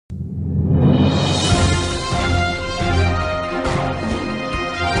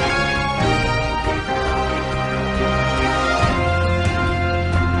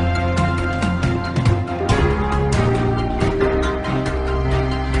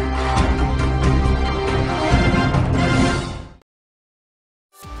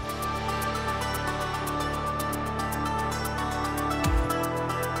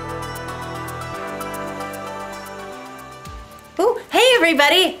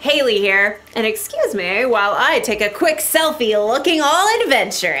everybody, Haley here. And excuse me while I take a quick selfie looking all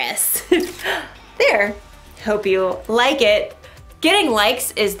adventurous. There, hope you like it. Getting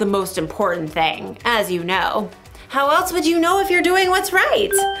likes is the most important thing, as you know. How else would you know if you're doing what's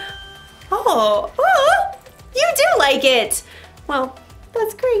right? Oh, you do like it. Well,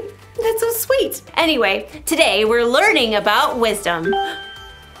 that's great. That's so sweet. Anyway, today we're learning about wisdom.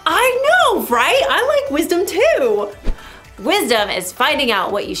 I know, right? I like wisdom too. Wisdom is finding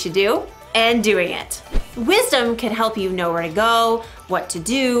out what you should do and doing it. Wisdom can help you know where to go, what to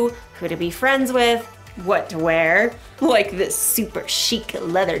do, who to be friends with, what to wear, like this super chic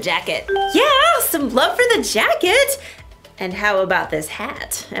leather jacket. Yeah, some love for the jacket. And how about this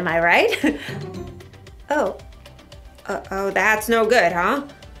hat? Am I right? Oh, the hat's no good, huh?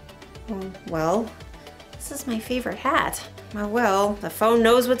 Well, this is my favorite hat. Well, the phone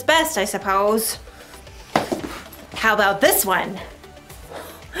knows what's best, I suppose. How about this one?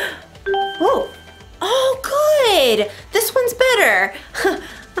 Oh, good. This one's better.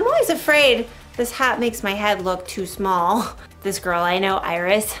 I'm always afraid this hat makes my head look too small. This girl I know,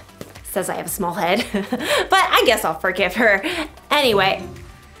 Iris, says I have a small head, but I guess I'll forgive her. Anyway,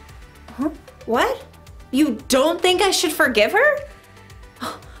 what? You don't think I should forgive her?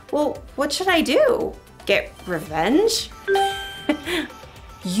 Well, what should I do? Get revenge?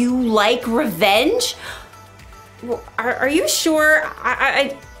 You like revenge? Well, are you sure?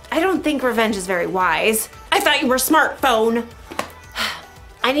 I don't think revenge is very wise. I thought you were smart, phone.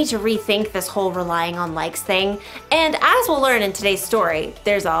 I need to rethink this whole relying on likes thing. And as we'll learn in today's story,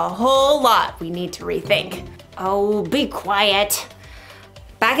 there's a whole lot we need to rethink. Oh, be quiet.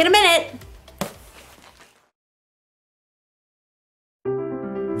 Back in a minute.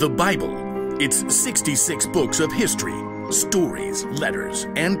 The Bible. It's 66 books of history, stories, letters,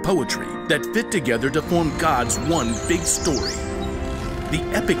 and poetry that fit together to form God's one big story. The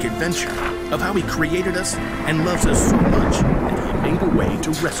epic adventure of how He created us and loves us so much that He made a way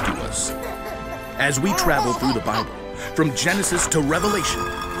to rescue us. As we travel through the Bible, from Genesis to Revelation,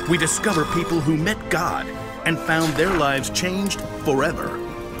 we discover people who met God and found their lives changed forever.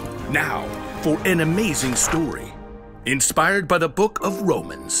 Now, for an amazing story, inspired by the book of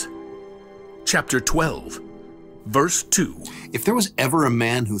Romans. Chapter 12, verse 2. If there was ever a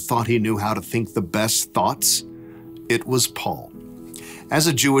man who thought he knew how to think the best thoughts, it was Paul. As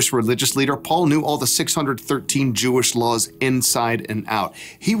a Jewish religious leader, Paul knew all the 613 Jewish laws inside and out.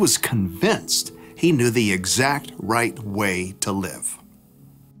 He was convinced he knew the exact right way to live.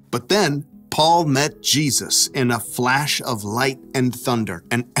 But then, Paul met Jesus in a flash of light and thunder,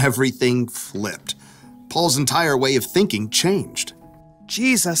 and everything flipped. Paul's entire way of thinking changed.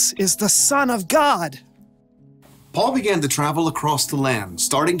 Jesus is the Son of God. Paul began to travel across the land,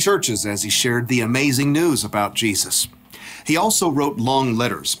 starting churches as he shared the amazing news about Jesus. He also wrote long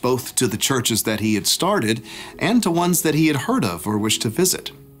letters, both to the churches that he had started and to ones that he had heard of or wished to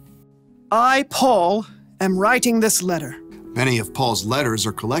visit. I, Paul, am writing this letter. Many of Paul's letters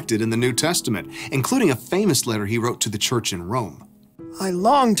are collected in the New Testament, including a famous letter he wrote to the church in Rome. I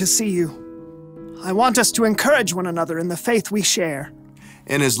long to see you. I want us to encourage one another in the faith we share.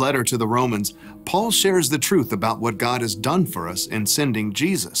 In his letter to the Romans, Paul shares the truth about what God has done for us in sending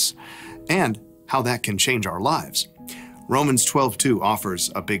Jesus and how that can change our lives. Romans 12:2 offers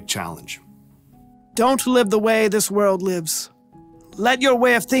a big challenge. Don't live the way this world lives. Let your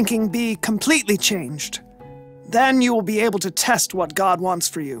way of thinking be completely changed. Then you will be able to test what God wants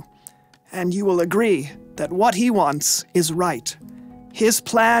for you, and you will agree that what He wants is right. His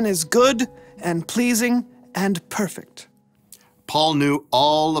plan is good and pleasing and perfect. Paul knew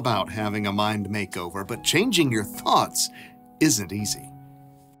all about having a mind makeover, but changing your thoughts isn't easy.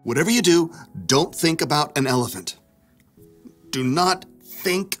 Whatever you do, don't think about an elephant. Do not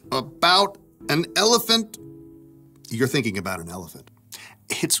think about an elephant. You're thinking about an elephant.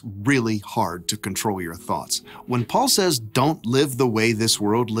 It's really hard to control your thoughts. When Paul says don't live the way this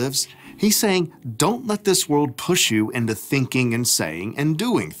world lives, he's saying don't let this world push you into thinking and saying and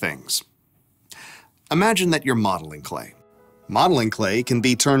doing things. Imagine that you're modeling clay. Modeling clay can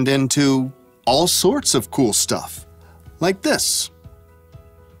be turned into all sorts of cool stuff, like this,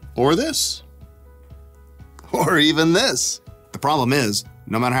 or this, or even this. The problem is,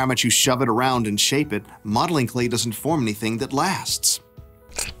 no matter how much you shove it around and shape it, modeling clay doesn't form anything that lasts.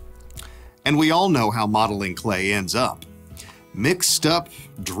 And we all know how modeling clay ends up. Mixed up,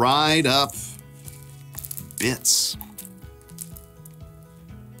 dried up bits.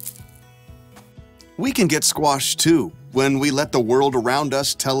 We can get squashed too when we let the world around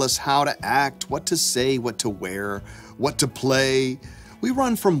us tell us how to act, what to say, what to wear, what to play, We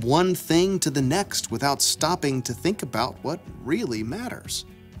run from one thing to the next without stopping to think about what really matters.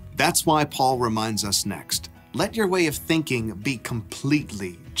 That's why Paul reminds us next, let your way of thinking be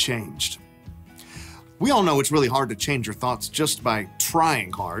completely changed. We all know it's really hard to change your thoughts just by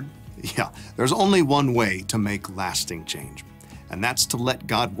trying hard. Yeah, there's only one way to make lasting change, and that's to let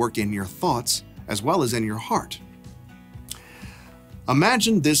God work in your thoughts as well as in your heart.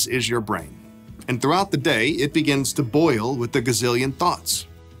 Imagine this is your brain, and throughout the day, it begins to boil with a gazillion thoughts.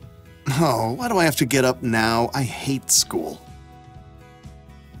 Oh, why do I have to get up now? I hate school.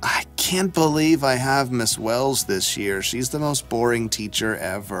 I can't believe I have Miss Wells this year. She's the most boring teacher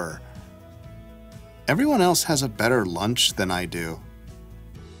ever. Everyone else has a better lunch than I do.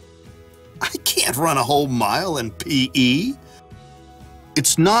 I can't run a whole mile in PE.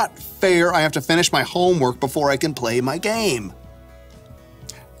 It's not fair I have to finish my homework before I can play my game.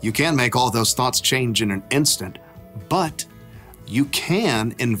 You can make all those thoughts change in an instant, but you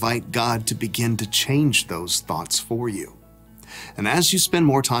can invite God to begin to change those thoughts for you. And as you spend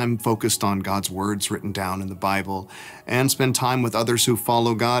more time focused on God's words written down in the Bible and spend time with others who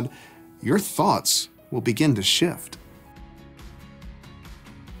follow God, your thoughts will begin to shift.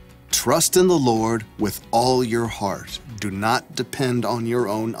 Trust in the Lord with all your heart. Do not depend on your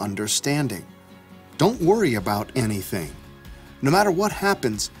own understanding. Don't worry about anything. No matter what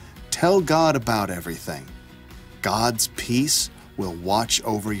happens, tell God about everything. God's peace will watch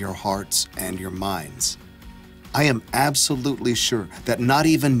over your hearts and your minds. I am absolutely sure that not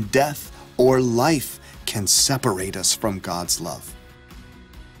even death or life can separate us from God's love.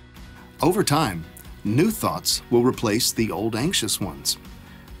 Over time, new thoughts will replace the old anxious ones.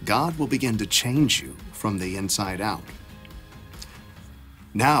 God will begin to change you from the inside out.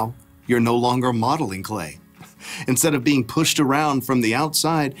 Now, you're no longer modeling clay. Instead of being pushed around from the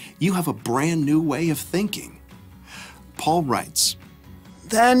outside, you have a brand new way of thinking. Paul writes,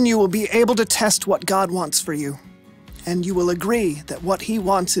 Then you will be able to test what God wants for you, and you will agree that what He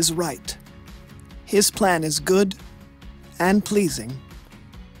wants is right. His plan is good and pleasing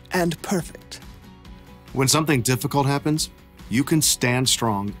and perfect. When something difficult happens, you can stand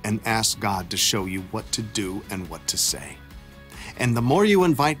strong and ask God to show you what to do and what to say. And the more you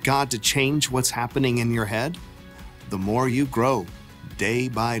invite God to change what's happening in your head, the more you grow day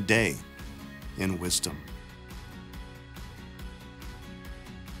by day in wisdom.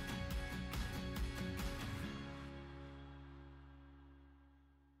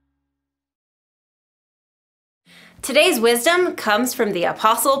 Today's wisdom comes from the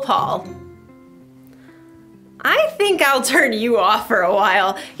Apostle Paul. I think I'll turn you off for a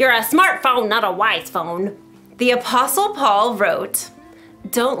while. You're a smartphone, not a wise phone. The Apostle Paul wrote,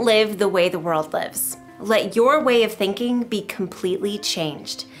 "Don't live the way the world lives. Let your way of thinking be completely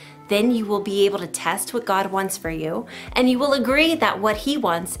changed. Then you will be able to test what God wants for you, and you will agree that what He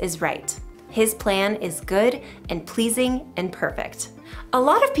wants is right. His plan is good and pleasing and perfect." A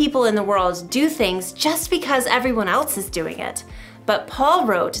lot of people in the world do things just because everyone else is doing it. But Paul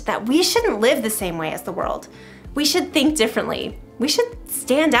wrote that we shouldn't live the same way as the world. We should think differently. We should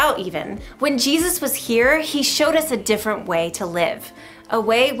stand out even. When Jesus was here, He showed us a different way to live. A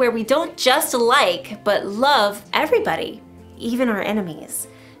way where we don't just like, but love everybody, even our enemies.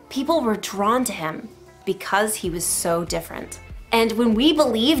 People were drawn to Him because He was so different. And when we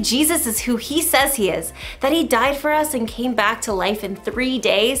believe Jesus is who He says He is, that He died for us and came back to life in 3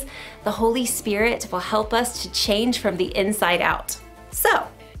 days, the Holy Spirit will help us to change from the inside out. So,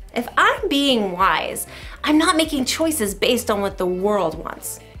 if I'm being wise, I'm not making choices based on what the world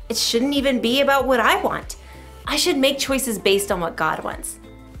wants. It shouldn't even be about what I want. I should make choices based on what God wants.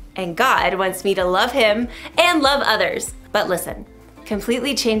 And God wants me to love Him and love others. But listen,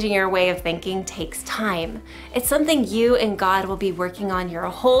 completely changing your way of thinking takes time. It's something you and God will be working on your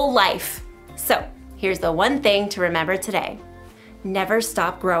whole life. So, here's the one thing to remember today. Never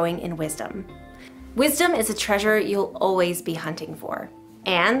stop growing in wisdom. Wisdom is a treasure you'll always be hunting for.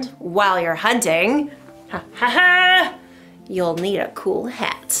 And while you're hunting, you'll need a cool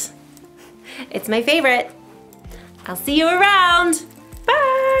hat. It's my favorite. I'll see you around.